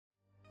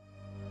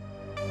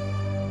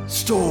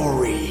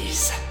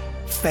Stories,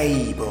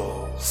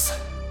 fables,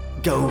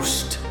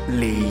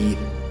 ghostly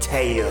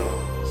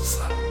tales.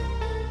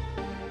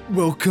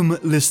 Welcome,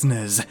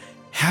 listeners.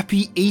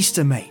 Happy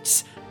Easter,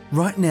 mates.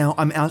 Right now,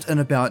 I'm out and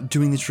about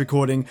doing this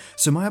recording,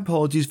 so my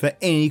apologies for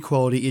any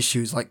quality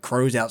issues like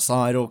crows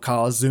outside or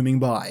cars zooming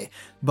by.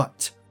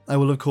 But I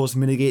will of course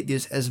mitigate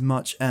this as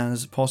much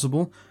as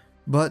possible.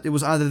 But it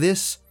was either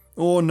this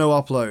or no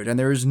upload, and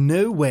there is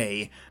no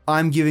way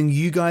I'm giving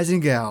you guys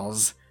and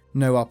gals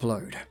no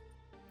upload.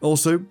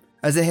 Also,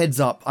 as a heads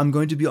up, I'm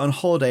going to be on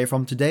holiday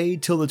from today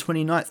till the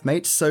 29th,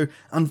 mates, so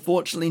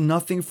unfortunately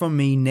nothing from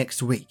me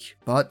next week,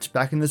 but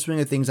back in the swing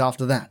of things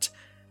after that.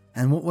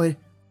 And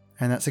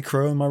that's a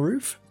crow on my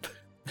roof?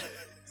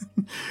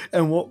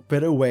 And what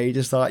better way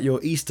to start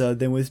your Easter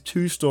than with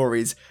two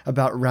stories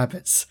about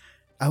rabbits?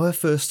 Our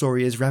first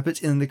story is Rabbits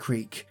in the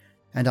Creek,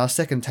 and our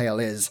second tale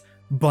is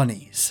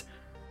Bunnies.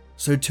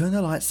 So turn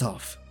the lights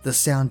off, the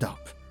sound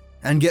up,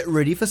 and get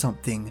ready for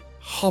something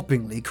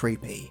hoppingly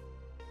creepy.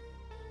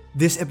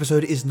 This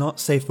episode is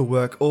not safe for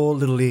work or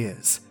little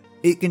ears.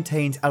 It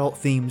contains adult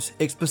themes,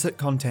 explicit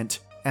content,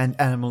 and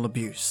animal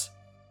abuse.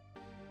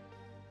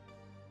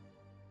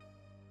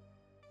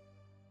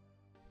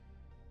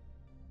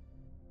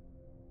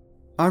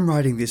 I'm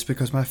writing this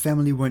because my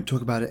family won't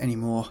talk about it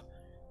anymore.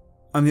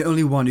 I'm the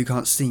only one who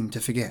can't seem to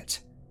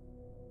forget.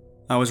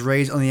 I was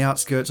raised on the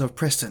outskirts of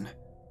Preston,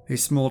 a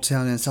small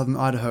town in southern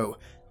Idaho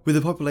with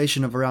a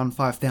population of around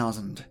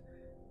 5,000.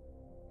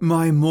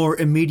 My more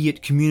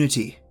immediate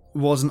community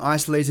was an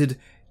isolated,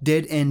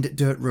 dead-end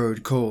dirt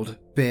road called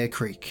Bear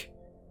Creek.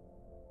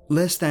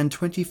 Less than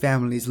 20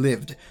 families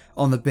lived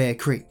on the Bear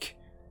Creek.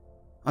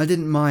 I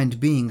didn't mind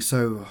being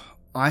so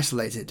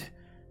isolated.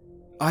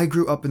 I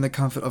grew up in the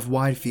comfort of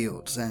wide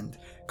fields and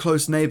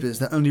close neighbors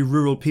that only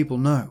rural people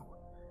know.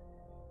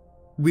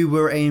 We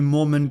were a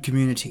Mormon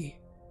community,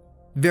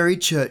 very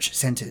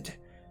church-centered,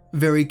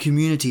 very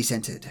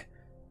community-centered.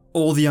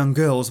 All the young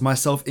girls,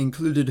 myself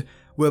included,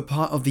 were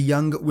part of the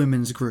young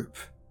women's group.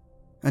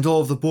 And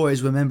all of the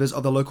boys were members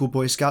of the local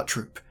Boy Scout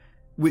troop,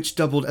 which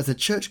doubled as a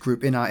church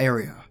group in our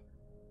area.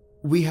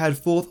 We had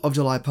 4th of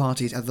July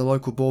parties at the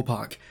local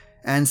ballpark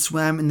and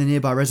swam in the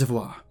nearby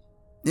reservoir.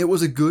 It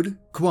was a good,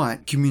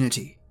 quiet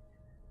community.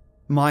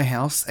 My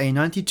house, a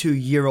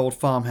 92-year-old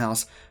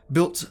farmhouse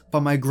built by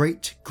my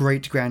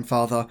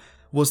great-great-grandfather,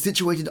 was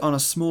situated on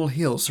a small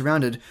hill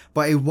surrounded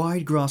by a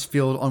wide grass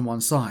field on one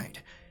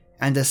side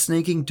and a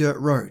snaking dirt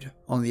road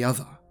on the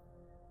other.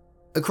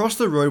 Across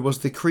the road was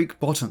the creek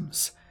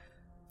bottoms.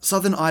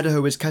 Southern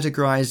Idaho is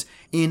categorized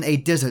in a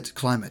desert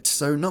climate,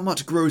 so not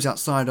much grows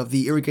outside of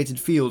the irrigated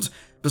fields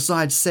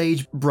besides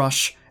sage,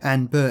 brush,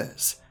 and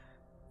burrs.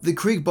 The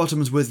creek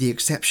bottoms were the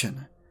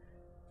exception.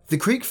 The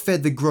creek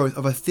fed the growth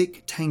of a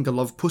thick tangle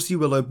of pussy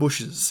willow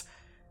bushes.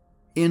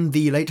 In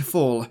the late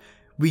fall,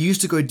 we used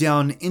to go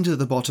down into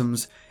the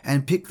bottoms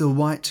and pick the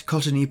white,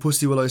 cottony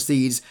pussy willow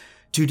seeds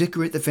to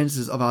decorate the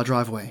fences of our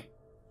driveway.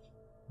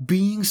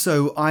 Being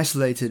so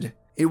isolated,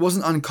 it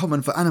wasn't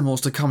uncommon for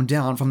animals to come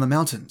down from the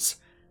mountains.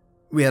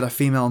 We had a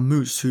female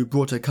moose who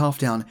brought her calf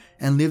down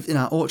and lived in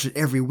our orchard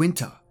every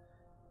winter.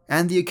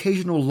 And the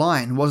occasional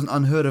lion wasn't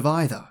unheard of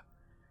either.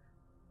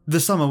 The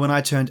summer when I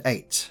turned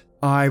 8,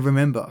 I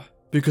remember,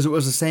 because it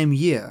was the same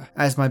year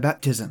as my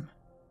baptism.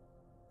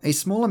 A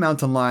smaller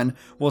mountain lion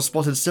was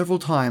spotted several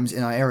times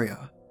in our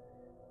area.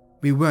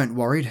 We weren't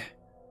worried.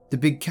 The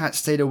big cat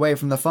stayed away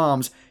from the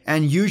farms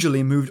and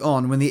usually moved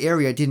on when the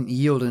area didn't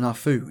yield enough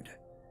food.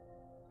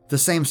 The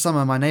same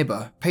summer my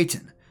neighbor,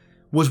 Peyton,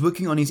 was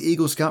working on his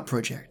Eagle Scout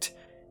project.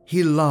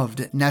 He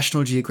loved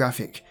National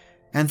Geographic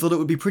and thought it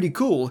would be pretty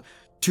cool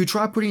to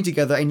try putting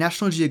together a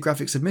National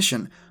Geographic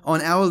submission on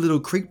our little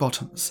creek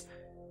bottoms.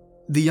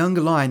 The young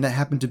lion that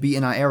happened to be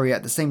in our area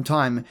at the same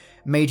time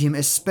made him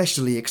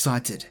especially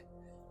excited.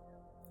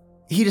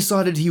 He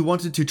decided he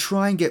wanted to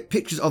try and get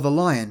pictures of the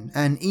lion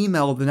and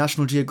emailed the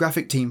National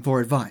Geographic team for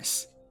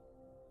advice.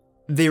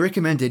 They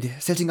recommended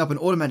setting up an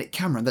automatic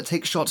camera that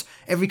takes shots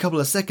every couple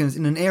of seconds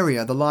in an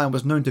area the lion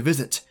was known to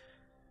visit.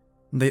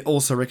 They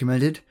also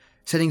recommended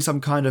setting some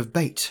kind of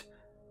bait,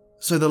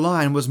 so the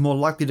lion was more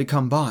likely to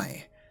come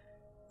by.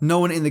 No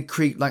one in the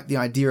creek liked the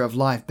idea of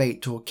live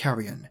bait or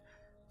carrion,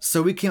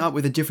 so we came up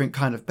with a different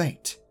kind of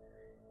bait.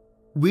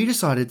 We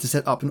decided to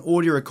set up an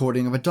audio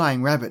recording of a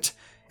dying rabbit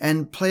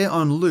and play it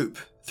on loop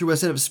through a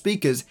set of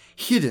speakers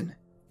hidden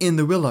in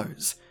the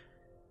willows.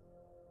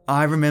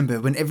 I remember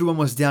when everyone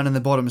was down in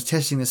the bottoms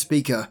testing the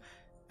speaker,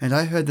 and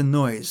I heard the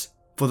noise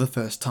for the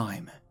first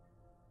time.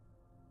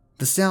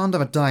 The sound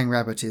of a dying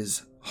rabbit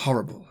is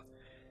horrible.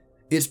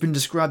 It's been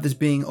described as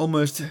being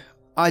almost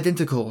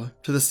identical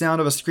to the sound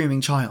of a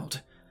screaming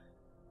child.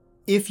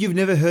 If you've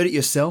never heard it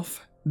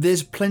yourself,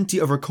 there's plenty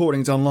of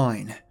recordings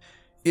online.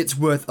 It's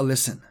worth a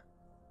listen.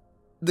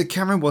 The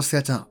camera was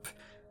set up.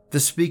 The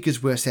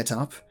speakers were set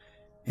up.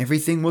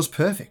 Everything was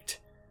perfect.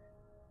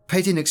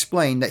 Peyton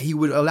explained that he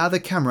would allow the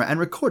camera and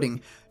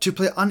recording to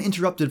play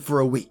uninterrupted for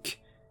a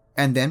week,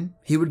 and then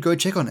he would go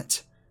check on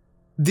it.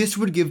 This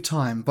would give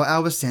time for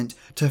our scent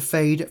to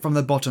fade from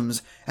the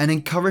bottoms and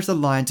encourage the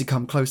lion to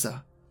come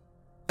closer.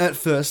 At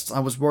first,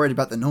 I was worried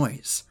about the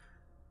noise.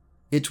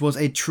 It was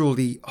a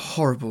truly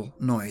horrible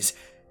noise,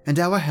 and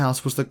our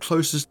house was the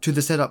closest to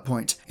the setup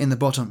point in the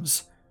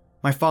bottoms.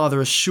 My father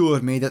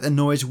assured me that the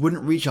noise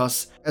wouldn't reach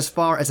us as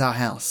far as our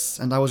house,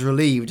 and I was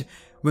relieved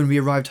when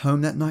we arrived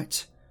home that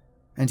night,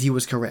 and he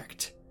was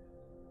correct.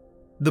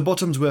 The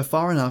bottoms were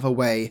far enough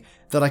away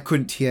that I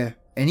couldn't hear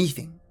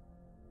anything.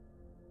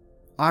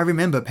 I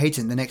remember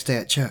Peyton the next day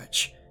at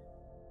church.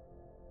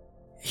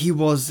 He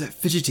was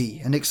fidgety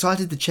and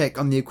excited to check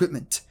on the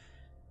equipment,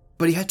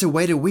 but he had to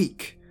wait a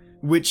week,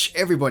 which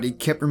everybody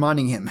kept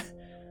reminding him.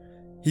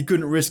 He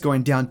couldn't risk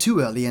going down too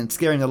early and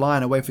scaring the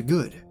lion away for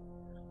good.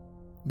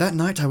 That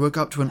night I woke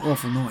up to an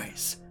awful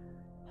noise.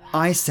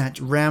 I sat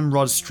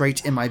ramrod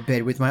straight in my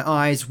bed with my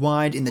eyes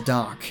wide in the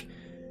dark.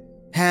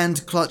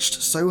 Hand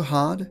clutched so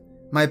hard,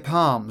 my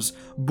palms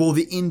bore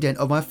the indent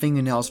of my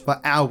fingernails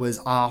for hours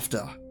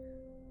after.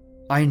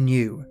 I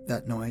knew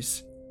that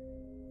noise.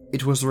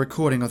 It was the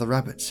recording of the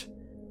rabbit.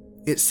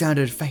 It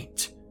sounded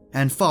faint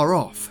and far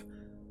off,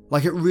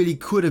 like it really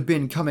could have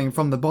been coming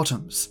from the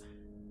bottoms.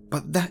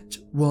 But that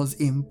was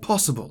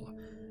impossible,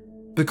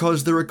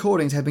 because the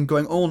recordings had been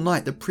going all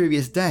night the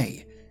previous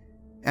day,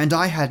 and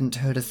I hadn't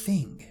heard a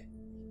thing.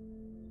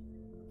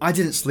 I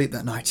didn't sleep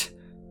that night.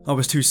 I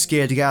was too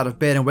scared to get out of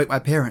bed and wake my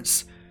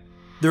parents.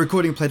 The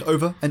recording played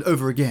over and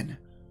over again.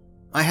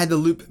 I had the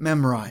loop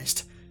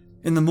memorized.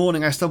 In the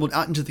morning, I stumbled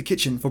out into the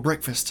kitchen for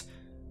breakfast.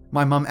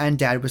 My mum and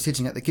dad were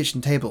sitting at the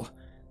kitchen table.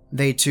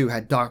 They too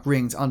had dark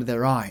rings under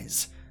their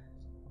eyes.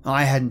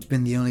 I hadn't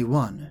been the only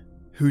one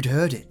who'd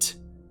heard it.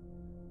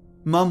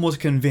 Mum was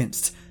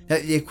convinced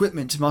that the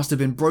equipment must have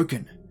been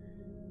broken.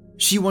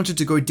 She wanted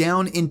to go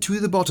down into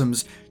the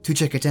bottoms to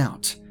check it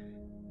out.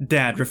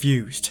 Dad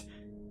refused.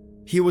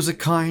 He was a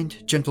kind,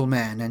 gentle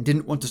man and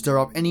didn't want to stir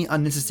up any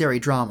unnecessary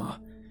drama.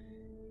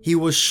 He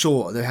was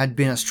sure there had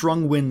been a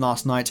strong wind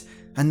last night,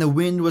 and the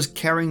wind was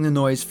carrying the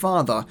noise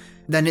farther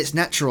than its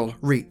natural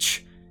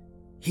reach.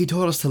 He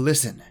told us to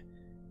listen.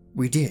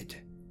 We did.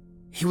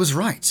 He was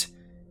right.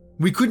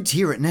 We couldn't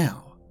hear it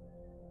now.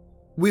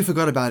 We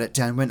forgot about it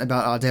and went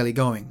about our daily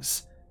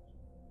goings.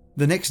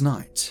 The next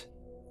night,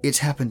 it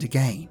happened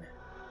again.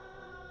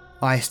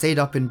 I stayed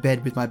up in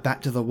bed with my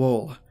back to the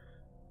wall.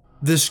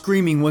 The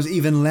screaming was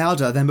even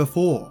louder than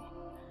before.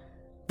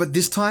 But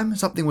this time,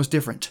 something was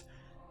different.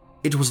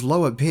 It was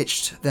lower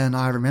pitched than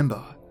I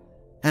remember,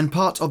 and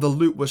parts of the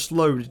loop were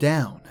slowed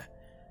down,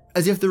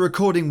 as if the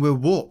recording were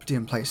warped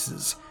in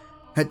places.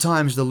 At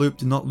times the loop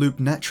did not loop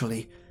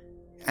naturally,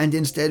 and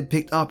instead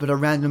picked up at a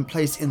random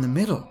place in the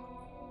middle.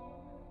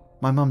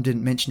 My mum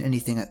didn't mention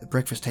anything at the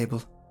breakfast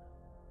table,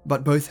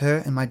 but both her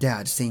and my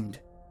dad seemed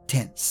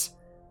tense.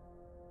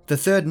 The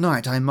third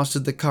night I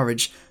mustered the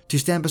courage to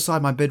stand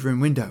beside my bedroom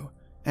window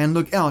and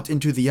look out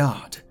into the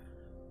yard.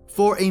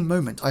 For a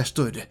moment I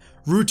stood,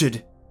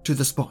 rooted to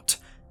the spot,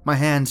 my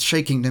hands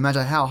shaking no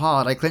matter how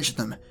hard I clenched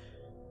them.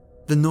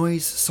 The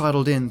noise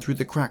sidled in through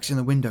the cracks in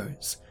the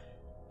windows.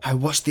 I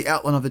watched the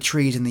outline of the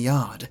trees in the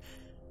yard,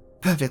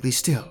 perfectly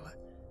still.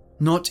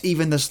 Not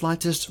even the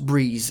slightest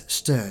breeze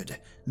stirred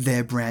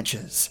their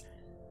branches.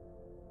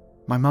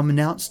 My mum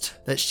announced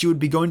that she would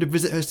be going to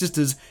visit her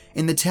sisters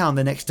in the town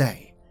the next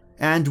day,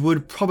 and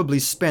would probably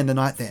spend the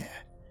night there.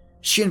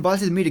 She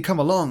invited me to come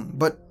along,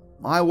 but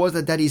I was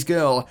a daddy's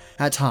girl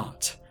at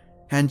heart,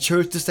 and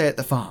chose to stay at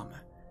the farm.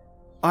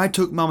 I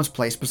took Mum's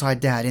place beside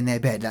Dad in their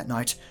bed that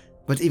night,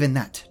 but even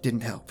that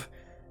didn't help.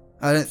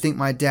 I don't think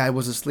my dad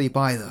was asleep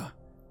either,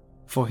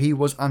 for he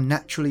was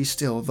unnaturally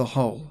still the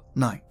whole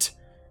night.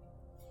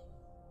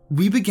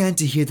 We began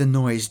to hear the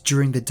noise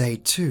during the day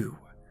too.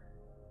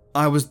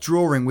 I was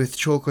drawing with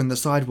chalk on the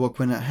sidewalk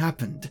when it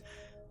happened.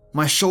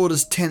 My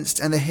shoulders tensed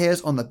and the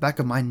hairs on the back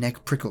of my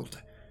neck prickled.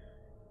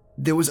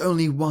 There was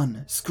only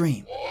one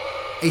scream,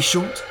 a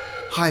short,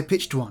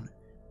 high-pitched one,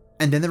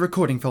 and then the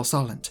recording fell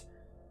silent.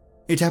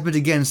 It happened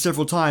again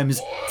several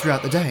times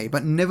throughout the day,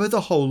 but never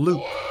the whole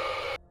loop.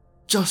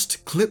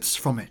 Just clips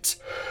from it.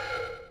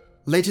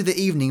 Later that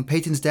evening,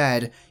 Peyton's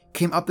dad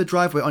came up the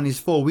driveway on his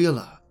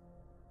four-wheeler.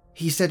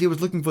 He said he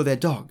was looking for their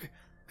dog,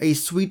 a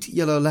sweet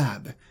yellow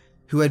lab,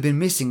 who had been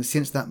missing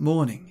since that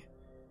morning.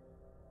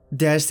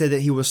 Dad said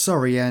that he was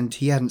sorry and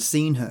he hadn't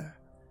seen her.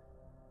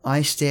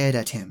 I stared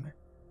at him,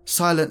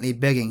 silently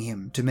begging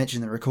him to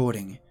mention the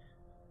recording,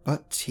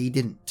 but he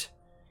didn't.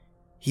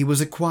 He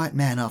was a quiet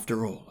man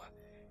after all.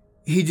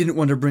 He didn't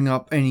want to bring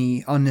up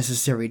any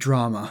unnecessary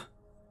drama.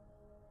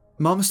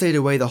 Mum stayed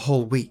away the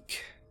whole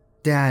week.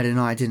 Dad and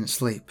I didn't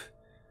sleep.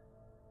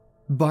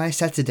 By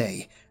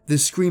Saturday, the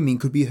screaming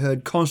could be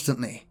heard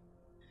constantly,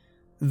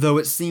 though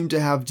it seemed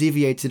to have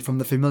deviated from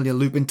the familiar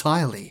loop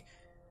entirely.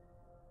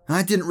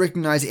 I didn't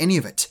recognize any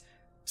of it.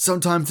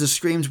 Sometimes the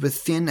screams were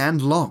thin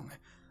and long,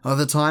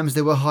 other times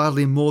they were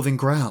hardly more than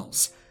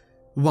growls.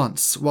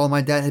 Once, while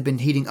my dad had been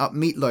heating up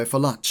meatloaf for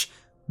lunch,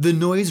 the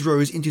noise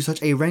rose into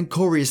such a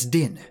rancorous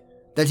din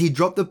that he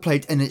dropped the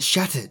plate and it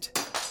shattered.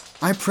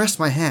 I pressed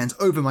my hands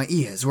over my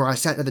ears where I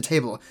sat at the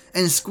table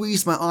and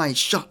squeezed my eyes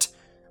shut,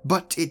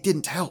 but it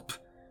didn't help.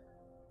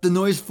 The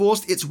noise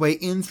forced its way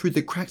in through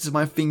the cracks of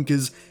my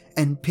fingers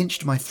and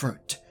pinched my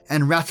throat.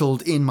 and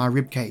rattled in my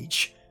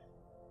ribcage.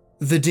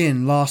 The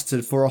din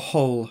lasted for a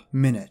whole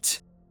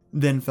minute,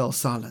 then fell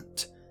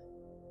silent.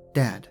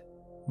 Dad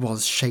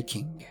was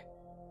shaking.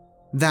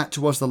 That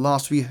was the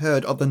last we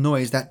heard of the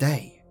noise that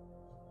day.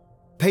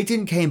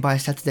 Peyton came by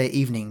Saturday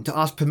evening to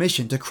ask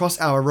permission to cross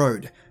our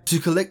road to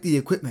collect the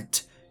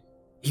equipment.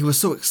 He was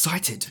so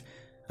excited.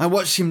 I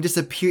watched him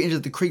disappear into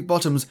the creek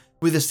bottoms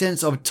with a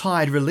sense of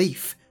tired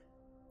relief.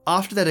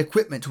 After that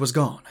equipment was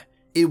gone,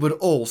 it would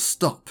all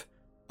stop.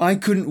 I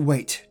couldn't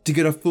wait to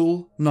get a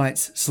full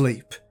night's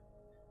sleep.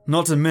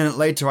 Not a minute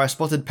later, I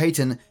spotted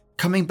Peyton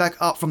coming back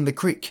up from the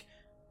creek.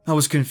 I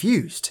was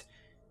confused.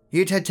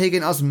 It had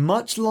taken us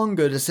much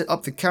longer to set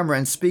up the camera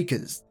and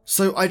speakers,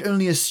 so I'd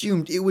only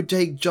assumed it would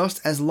take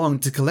just as long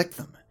to collect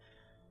them.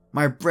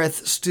 My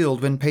breath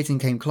stilled when Peyton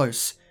came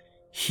close.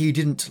 He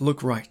didn't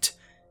look right.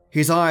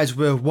 His eyes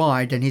were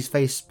wide and his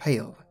face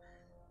pale.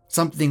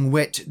 Something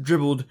wet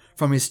dribbled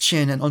from his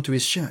chin and onto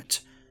his shirt.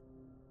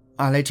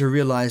 I later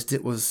realized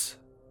it was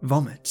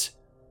vomit.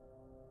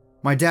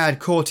 My dad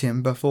caught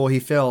him before he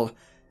fell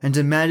and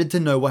demanded to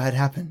know what had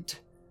happened.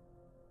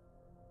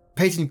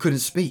 Peyton couldn't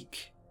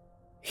speak.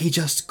 He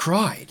just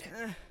cried.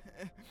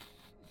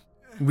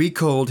 We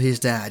called his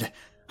dad.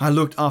 I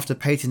looked after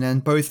Peyton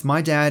and both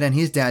my dad and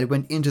his dad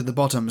went into the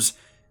bottoms.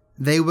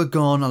 They were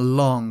gone a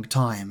long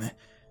time.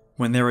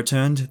 When they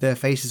returned, their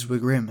faces were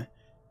grim,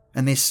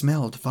 and they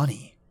smelled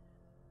funny.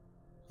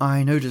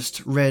 I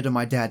noticed red on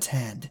my dad's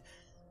hand.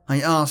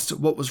 I asked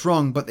what was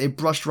wrong, but they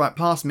brushed right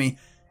past me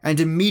and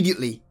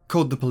immediately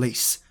called the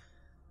police.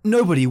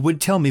 Nobody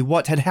would tell me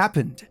what had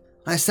happened.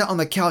 I sat on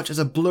the couch as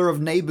a blur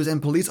of neighbors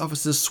and police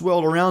officers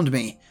swirled around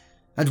me.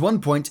 At one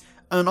point,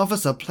 an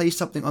officer placed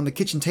something on the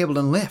kitchen table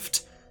and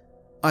left.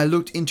 I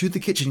looked into the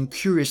kitchen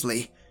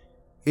curiously.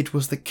 It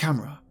was the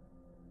camera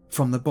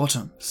from the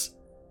bottoms.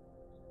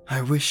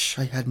 I wish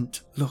I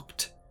hadn't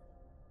looked.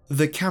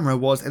 The camera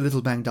was a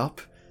little banged up.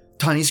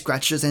 Tiny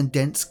scratches and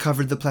dents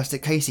covered the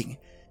plastic casing.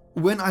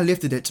 When I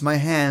lifted it, my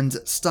hands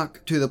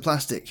stuck to the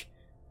plastic.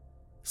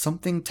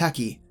 Something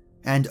tacky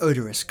and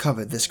odorous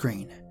covered the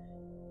screen.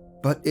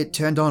 But it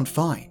turned on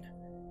fine.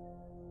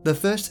 The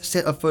first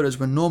set of photos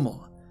were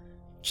normal,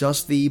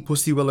 just the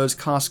Pussy Willows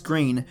cast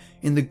green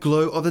in the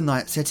glow of the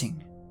night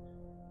setting.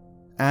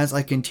 As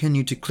I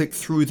continued to click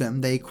through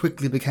them, they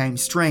quickly became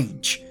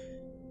strange.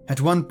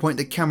 At one point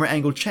the camera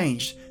angle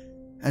changed,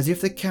 as if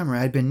the camera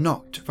had been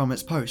knocked from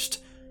its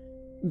post.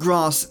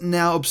 Grass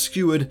now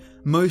obscured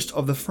most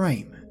of the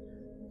frame.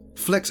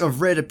 Flecks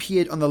of red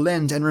appeared on the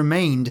lens and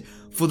remained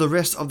for the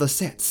rest of the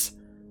sets.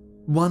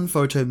 One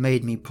photo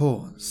made me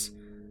pause.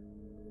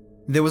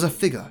 There was a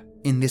figure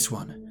in this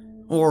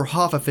one, or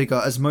half a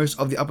figure as most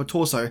of the upper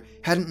torso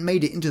hadn't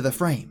made it into the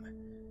frame.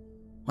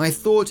 I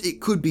thought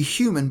it could be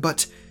human,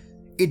 but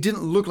it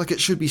didn't look like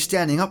it should be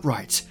standing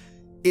upright.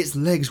 Its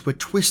legs were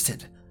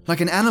twisted,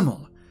 like an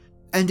animal,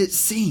 and it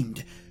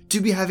seemed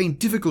to be having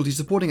difficulty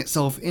supporting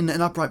itself in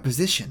an upright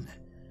position.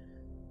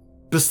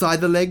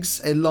 Beside the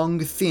legs, a long,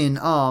 thin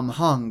arm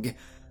hung.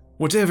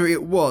 Whatever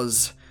it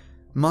was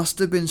must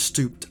have been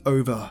stooped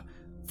over,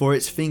 for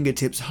its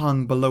fingertips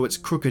hung below its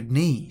crooked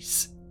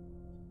knees.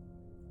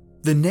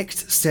 The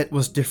next set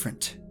was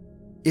different.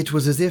 It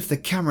was as if the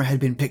camera had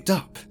been picked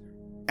up,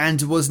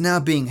 and was now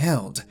being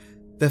held.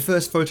 The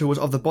first photo was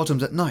of the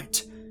bottoms at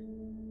night.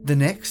 The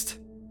next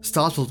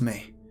startled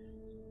me.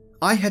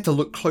 I had to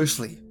look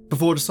closely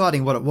before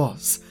deciding what it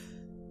was.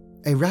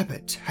 A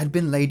rabbit had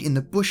been laid in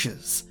the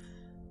bushes,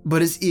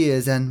 but its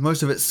ears and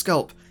most of its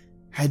scalp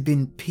had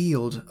been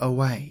peeled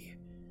away.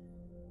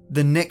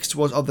 The next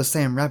was of the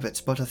same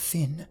rabbit, but a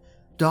thin,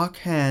 dark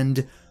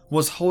hand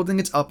was holding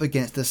it up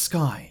against the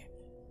sky.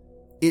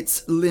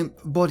 Its limp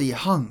body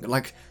hung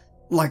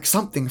like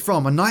something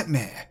from a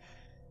nightmare.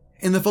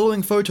 In the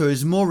following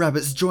photos, more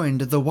rabbits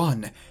joined the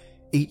one,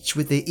 each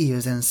with their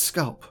ears and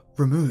scalp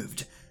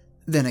removed.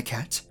 Then a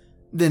cat,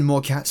 then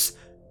more cats,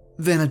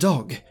 then a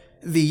dog,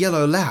 the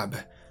yellow lab,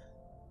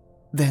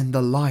 then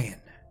the lion.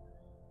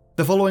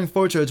 The following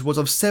photos was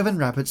of 7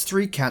 rabbits,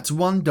 3 cats,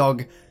 1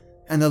 dog,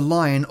 and the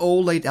lion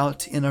all laid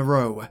out in a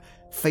row,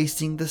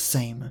 facing the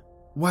same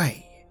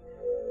way.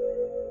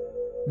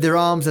 Their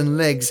arms and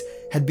legs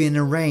had been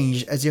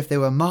arranged as if they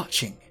were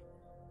marching,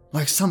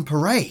 like some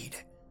parade.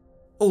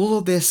 All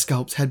of their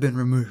scalps had been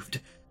removed,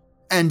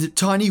 and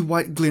tiny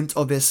white glints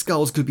of their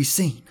skulls could be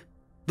seen.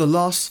 The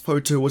last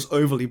photo was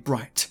overly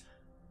bright,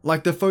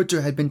 like the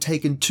photo had been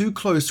taken too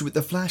close with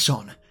the flash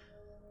on.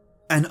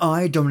 An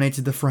eye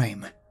dominated the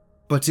frame,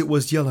 but it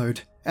was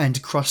yellowed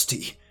and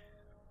crusty,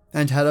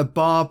 and had a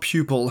bar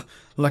pupil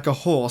like a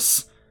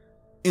horse.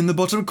 In the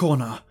bottom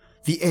corner,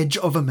 the edge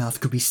of a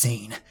mouth could be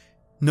seen.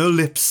 No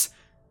lips,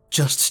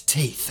 just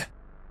teeth.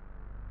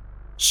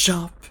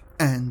 Sharp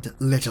and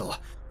little,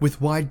 with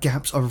wide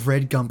gaps of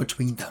red gum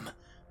between them.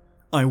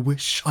 I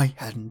wish I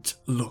hadn't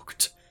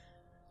looked.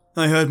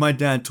 I heard my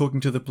dad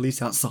talking to the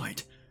police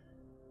outside.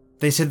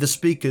 They said the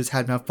speakers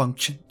had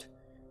malfunctioned.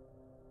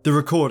 The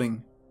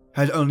recording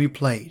had only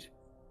played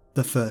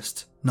the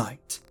first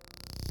night.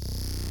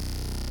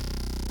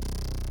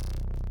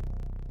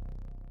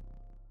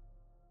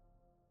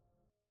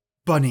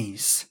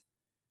 Bunnies.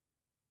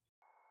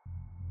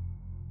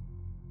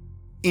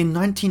 In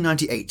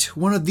 1998,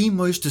 one of the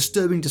most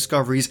disturbing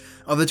discoveries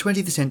of the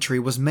 20th century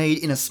was made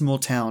in a small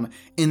town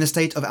in the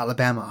state of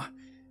Alabama.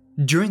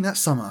 During that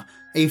summer,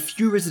 a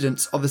few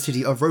residents of the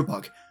city of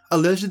Roebuck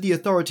alerted the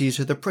authorities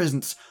to the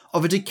presence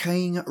of a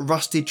decaying,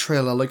 rusty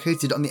trailer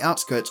located on the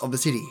outskirts of the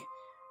city,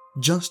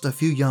 just a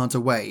few yards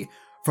away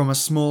from a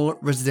small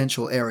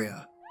residential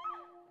area.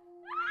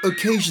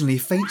 Occasionally,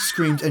 faint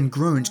screams and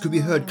groans could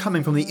be heard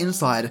coming from the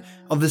inside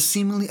of the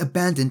seemingly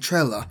abandoned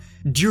trailer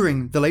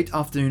during the late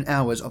afternoon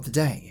hours of the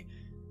day,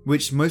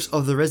 which most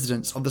of the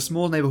residents of the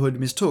small neighborhood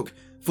mistook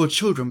for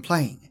children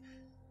playing,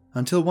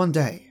 until one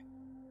day,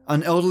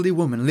 an elderly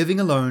woman living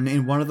alone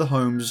in one of the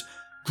homes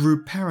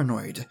grew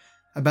paranoid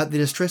about the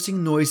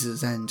distressing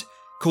noises and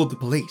called the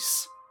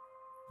police.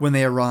 When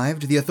they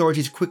arrived, the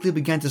authorities quickly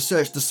began to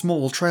search the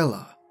small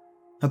trailer.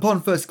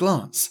 Upon first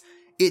glance,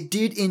 it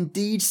did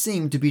indeed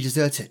seem to be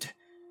deserted.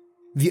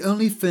 The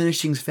only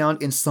furnishings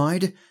found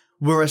inside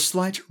were a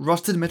slight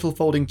rusted metal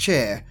folding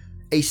chair,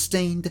 a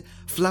stained,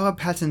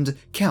 flower-patterned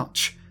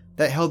couch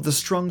that held the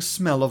strong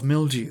smell of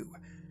mildew,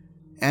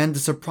 and a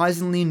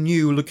surprisingly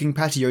new-looking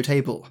patio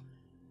table.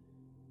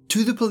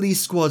 To the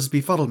police squad's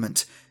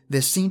befuddlement,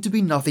 there seemed to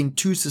be nothing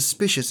too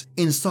suspicious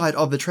inside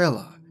of the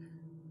trailer.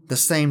 The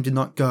same did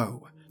not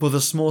go for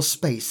the small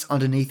space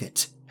underneath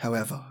it,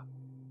 however.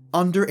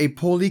 Under a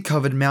poorly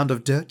covered mound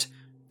of dirt,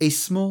 a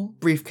small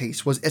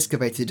briefcase was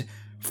excavated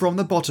from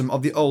the bottom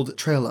of the old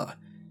trailer.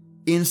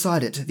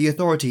 Inside it, the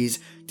authorities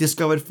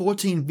discovered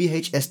 14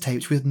 VHS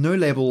tapes with no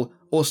label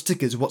or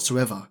stickers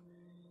whatsoever.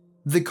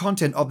 The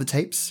content of the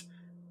tapes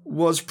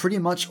was pretty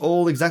much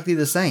all exactly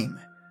the same,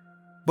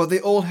 but they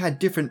all had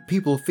different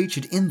people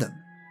featured in them.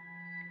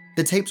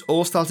 The tapes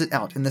all started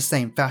out in the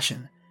same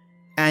fashion,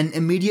 an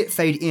immediate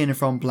fade in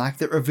from black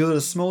that revealed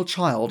a small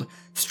child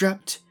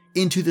strapped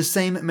into the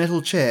same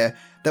metal chair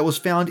that was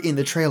found in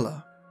the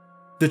trailer.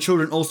 The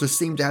children also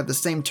seemed to have the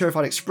same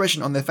terrified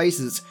expression on their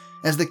faces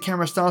as the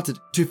camera started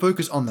to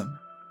focus on them,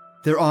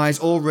 their eyes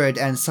all red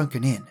and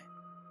sunken in.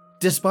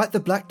 Despite the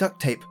black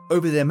duct tape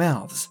over their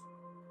mouths,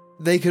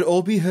 they could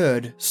all be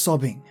heard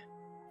sobbing.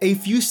 A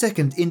few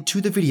seconds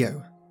into the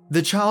video,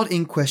 the child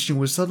in question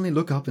would suddenly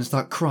look up and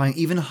start crying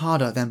even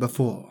harder than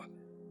before.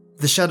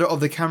 The shadow of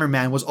the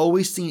cameraman was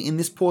always seen in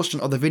this portion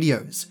of the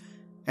videos,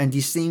 and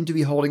he seemed to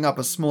be holding up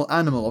a small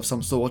animal of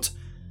some sort.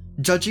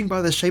 Judging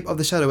by the shape of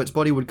the shadow its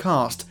body would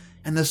cast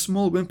and the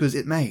small whimpers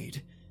it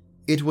made,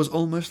 it was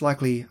almost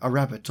likely a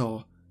rabbit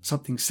or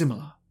something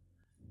similar.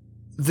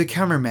 The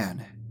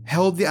cameraman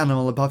held the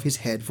animal above his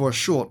head for a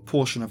short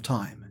portion of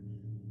time,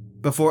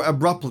 before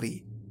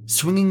abruptly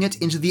swinging it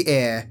into the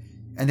air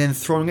and then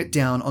throwing it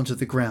down onto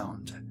the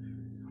ground,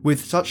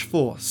 with such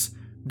force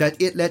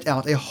that it let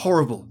out a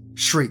horrible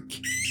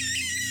shriek.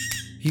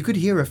 You could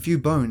hear a few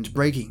bones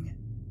breaking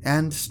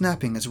and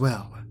snapping as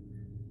well.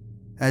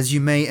 As you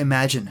may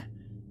imagine,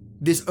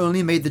 this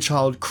only made the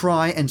child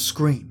cry and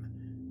scream,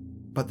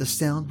 but the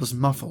sound was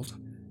muffled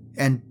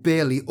and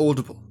barely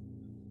audible.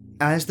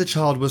 As the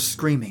child was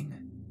screaming,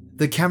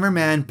 the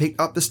cameraman picked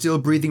up the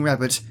still-breathing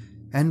rabbit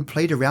and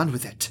played around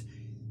with it,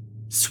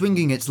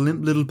 swinging its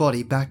limp little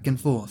body back and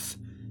forth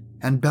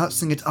and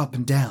bouncing it up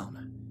and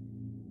down.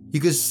 You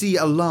could see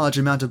a large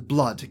amount of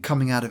blood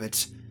coming out of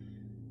it.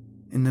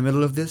 In the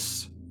middle of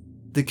this,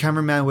 the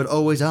cameraman would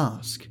always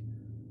ask,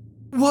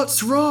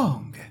 "What's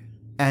wrong?"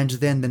 and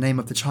then the name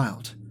of the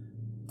child.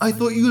 "I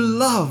thought you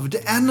loved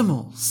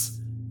animals."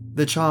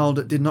 The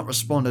child did not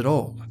respond at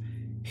all.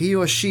 He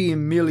or she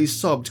merely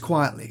sobbed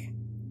quietly.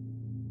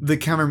 The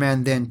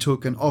cameraman then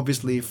took an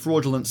obviously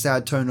fraudulent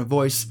sad tone of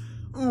voice.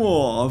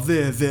 "Aw,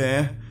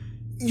 there.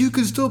 You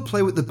can still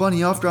play with the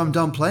bunny after I'm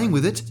done playing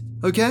with it,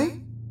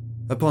 okay?"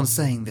 Upon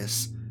saying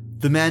this,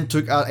 the man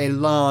took out a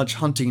large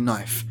hunting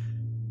knife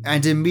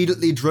and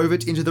immediately drove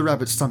it into the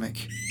rabbit's stomach.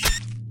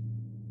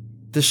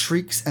 The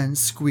shrieks and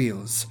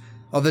squeals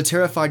of the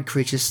terrified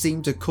creature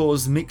seemed to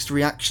cause mixed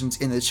reactions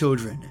in the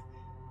children.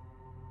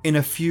 In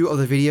a few of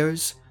the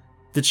videos,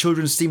 the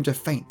children seemed to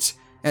faint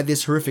at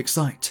this horrific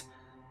sight.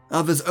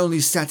 Others only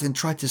sat and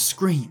tried to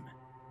scream.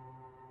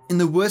 In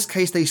the worst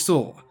case they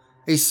saw,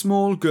 a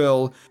small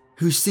girl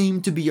who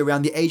seemed to be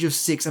around the age of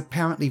 6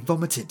 apparently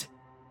vomited.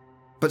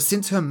 But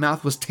since her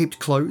mouth was taped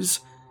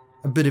closed,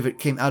 a bit of it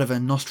came out of her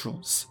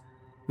nostrils,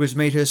 which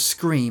made her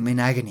scream in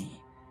agony.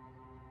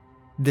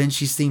 Then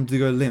she seemed to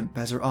go limp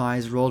as her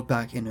eyes rolled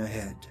back in her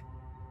head.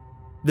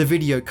 The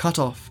video cut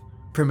off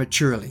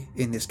prematurely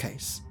in this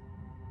case.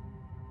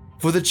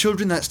 For the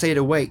children that stayed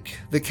awake,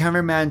 the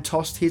cameraman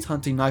tossed his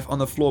hunting knife on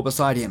the floor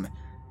beside him,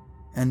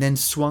 and then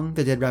swung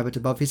the dead rabbit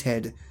above his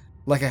head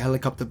like a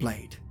helicopter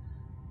blade.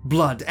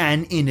 Blood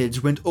and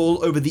innards went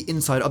all over the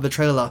inside of the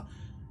trailer,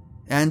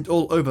 and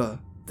all over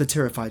the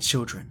terrified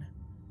children.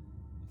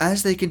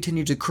 As they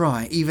continued to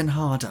cry even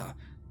harder,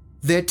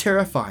 their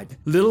terrified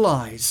little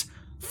eyes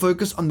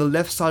focused on the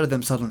left side of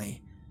them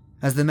suddenly,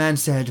 as the man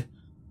said,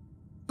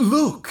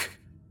 "Look!"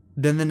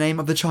 Then the name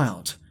of the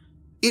child.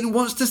 "It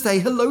wants to say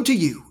hello to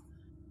you."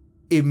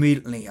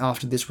 Immediately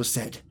after this was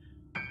said,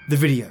 the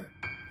video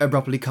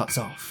abruptly cuts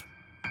off.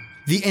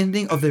 The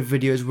ending of their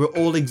videos were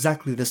all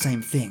exactly the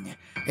same thing.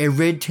 A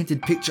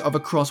red-tinted picture of a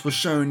cross was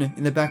shown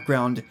in the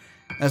background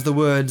as the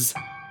words,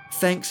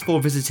 "Thanks for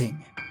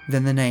visiting,"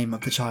 then the name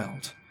of the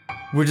child,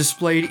 were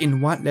displayed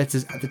in white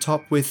letters at the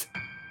top with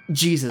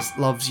 "Jesus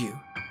loves you"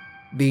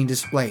 being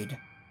displayed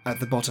at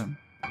the bottom.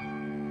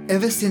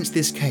 Ever since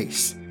this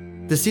case,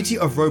 the city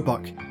of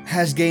Roebuck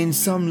has gained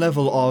some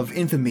level of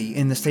infamy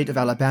in the state of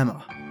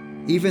Alabama.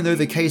 Even though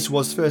the case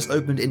was first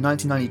opened in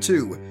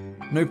 1992,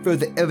 no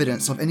further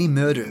evidence of any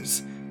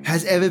murders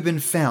has ever been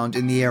found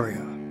in the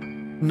area.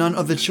 None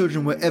of the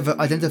children were ever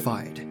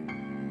identified,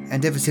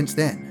 and ever since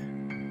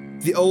then,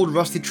 the old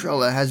rusty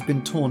trailer has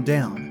been torn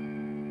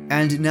down,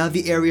 and now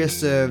the area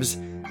serves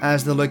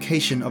as the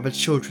location of a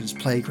children's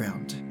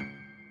playground.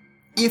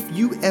 If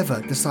you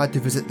ever decide to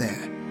visit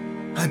there,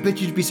 I bet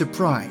you'd be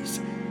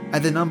surprised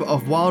at the number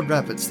of wild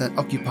rabbits that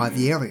occupy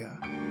the area.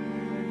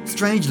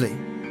 Strangely,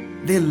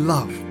 they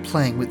love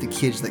playing with the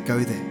kids that go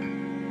there,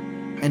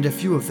 and a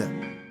few of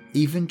them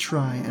even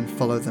try and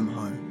follow them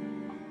home.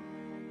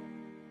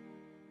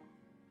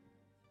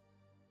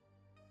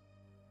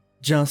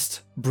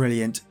 Just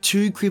brilliant.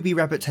 2 creepy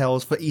rabbit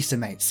tales for Easter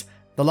mates.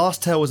 The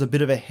last tale was a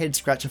bit of a head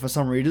scratcher for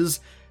some readers,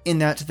 in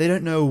that they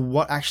don't know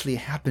what actually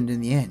happened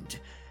in the end.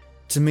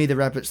 To me, the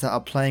rabbits that are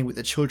playing with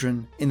the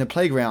children in the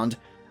playground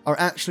are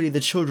actually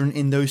the children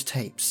in those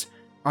tapes.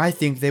 I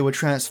think they were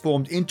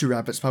transformed into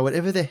rabbits by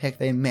whatever the heck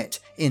they met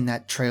in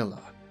that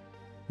trailer.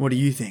 What do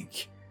you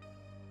think?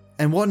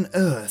 And what on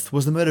earth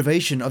was the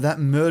motivation of that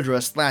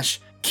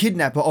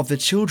murderer/kidnapper of the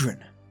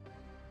children?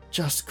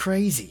 Just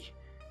crazy.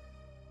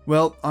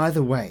 Well,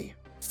 either way,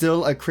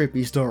 still a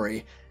creepy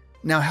story.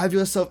 Now have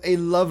yourself a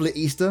lovely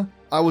Easter.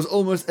 I was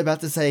almost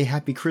about to say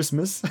Happy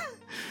Christmas.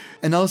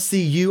 And I'll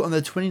see you on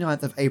the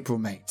 29th of April,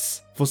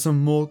 mates, for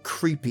some more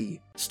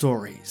creepy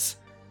stories.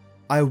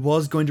 I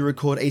was going to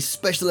record a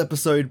special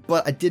episode,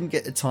 but I didn't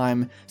get the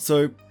time,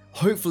 so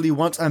hopefully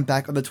once I'm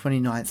back on the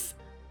 29th,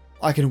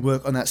 I can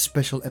work on that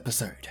special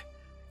episode.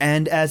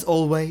 And as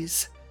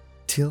always,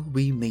 till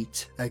we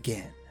meet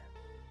again.